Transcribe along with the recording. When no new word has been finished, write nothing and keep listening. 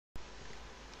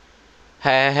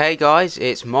Hey guys,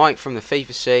 it's Mike from the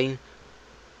FIFA scene,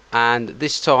 and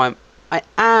this time I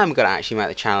am going to actually make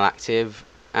the channel active.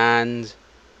 And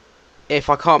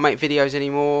if I can't make videos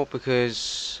anymore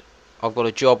because I've got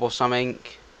a job or something,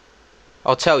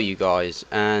 I'll tell you guys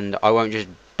and I won't just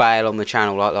bail on the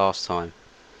channel like last time.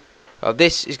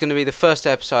 This is going to be the first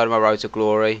episode of my road to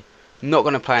glory. I'm not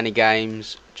going to play any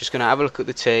games, just going to have a look at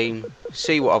the team,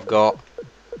 see what I've got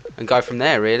and go from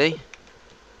there really.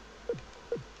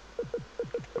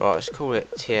 Right, let's call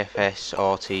it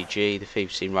TFSRTG, the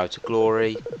TheFifaScene Road to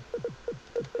Glory.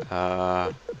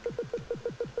 I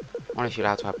wonder if you're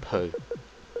allowed to have poo.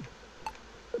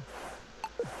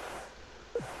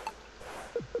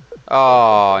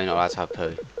 Oh, you're not allowed to have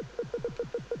poo.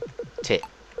 Tit.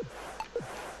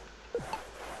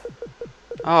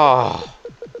 Oh.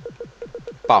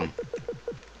 Bum.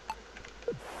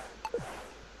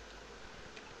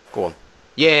 Go on.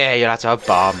 Yeah, you're allowed to have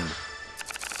bum.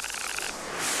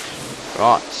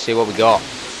 Right, let's see what we got.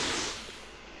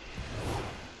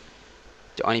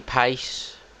 Got any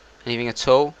pace? Anything at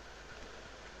all?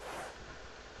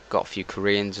 Got a few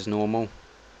Koreans as normal.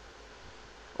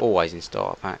 Always in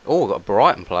starter pack. Oh, we've got a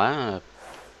Brighton player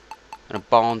and a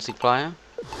Barnsley player.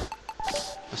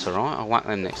 That's alright, I'll whack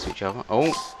them next to each other.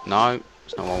 Oh, no,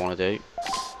 that's not what I want to do.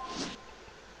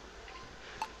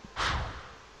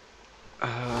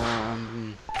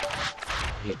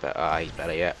 He's better. He's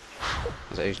better yet.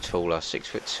 So who's taller?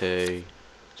 6'2".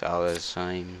 So they're the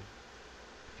same.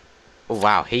 Oh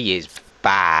wow, he is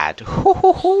bad.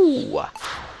 Oh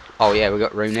yeah, we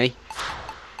got Rooney.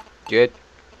 Good.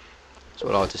 That's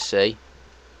what I like to see.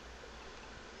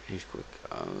 Who's quick?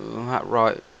 Oh, that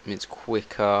right mid's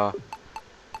quicker.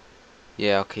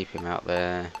 Yeah, I'll keep him out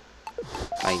there.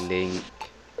 Play Link.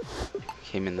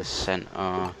 Him in the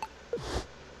centre.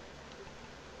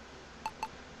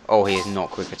 Oh, he is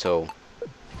not quick at all.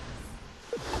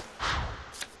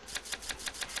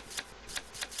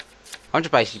 I'm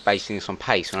just basically basing this on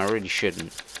pace when I really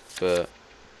shouldn't, but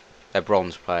they're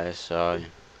bronze players, so...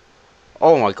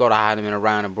 Oh my god, I had him in a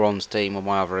random bronze team on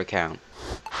my other account.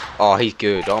 Oh, he's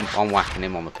good. I'm whacking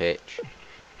him on the pitch.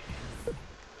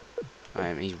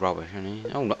 He's rubbish, isn't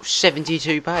he? Oh no,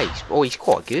 72 pace. Oh, he's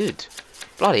quite good.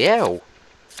 Bloody hell.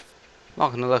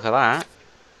 Liking the look of that.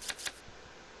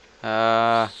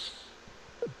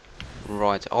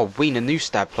 Right. Oh, Wiener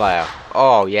Neustadt player.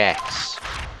 Oh, yes.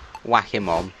 Whack him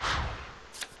on.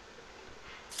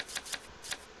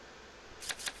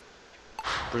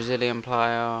 Brazilian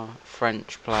player.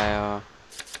 French player.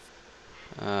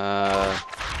 Oh,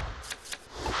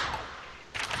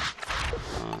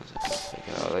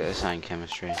 they're the same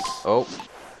chemistry. Oh.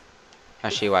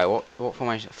 Actually, wait. What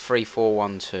formation?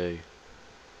 3-4-1-2.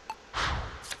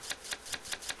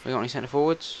 We got any centre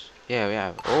forwards? Yeah, we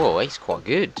have. Oh, he's quite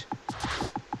good.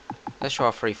 Let's try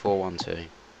a 3-4-1-2.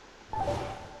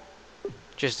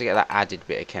 Just to get that added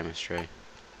bit of chemistry.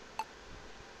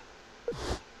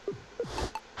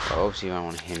 But obviously, I don't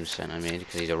want him centre mid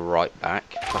because he's a right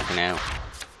back. Fucking hell.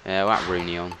 Yeah, whack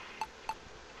Rooney on.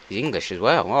 He's English as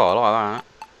well. Oh, I like that.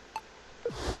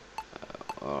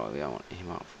 Oh, we don't want him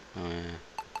up. Oh, yeah.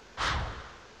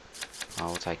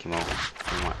 I'll take him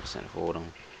off. And whack the centre forward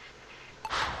on.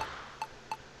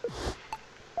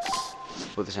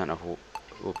 Put the centre forward.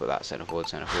 We'll put that centre forward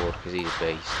because he's a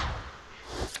beast.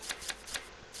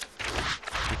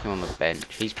 Take him on the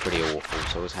bench. He's pretty awful,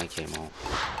 so we'll take him off.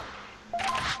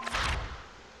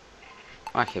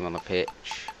 Whack him on the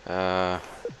pitch. What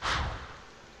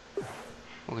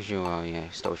was your? Oh yeah,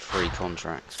 start with 3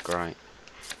 contracts. Great.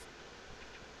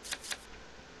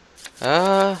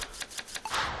 I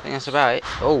think that's about it.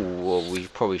 Oh, well, we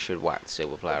probably should whack the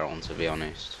silver player on, to be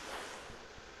honest.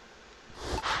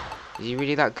 Is he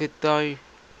really that good though?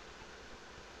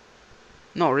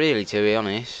 Not really, to be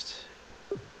honest.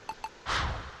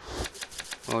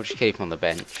 We'll just keep him on the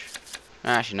bench.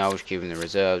 Actually, no, we'll just keep him in the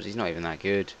reserves. He's not even that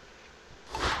good.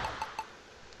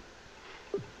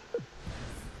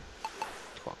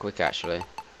 Quite quick, actually.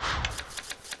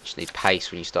 Just need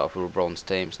pace when you start off with a bronze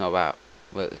team. It's not about...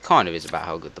 Well, it kind of is about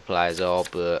how good the players are,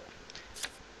 but...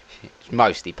 It's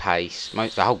mostly pace.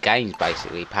 The whole game's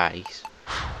basically pace.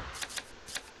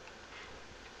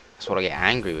 That's what I get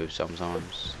angry with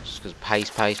sometimes. Just because pace.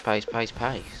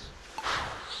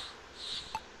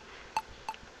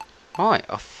 Right,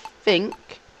 I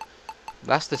think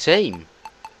that's the team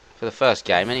for the first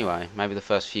game anyway. Maybe the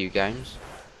first few games.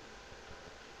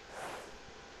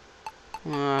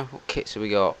 What kits have we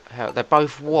got? They're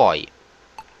both white.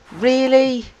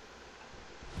 Really?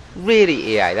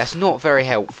 Really, EA? That's not very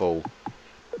helpful.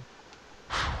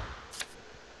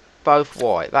 Both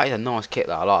white. That is a nice kit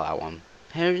though. I like that one.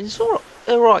 It's alright.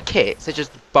 they're right kits. They're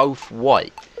just both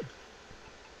white.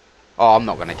 Oh, I'm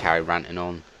not going to carry ranting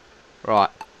on. Right,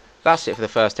 that's it for the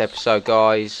first episode,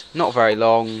 guys. Not very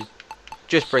long.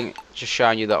 Just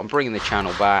showing you that I'm bringing the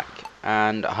channel back,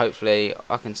 and hopefully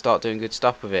I can start doing good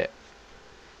stuff with it.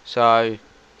 So,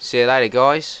 see you later,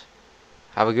 guys.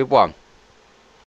 Have a good one.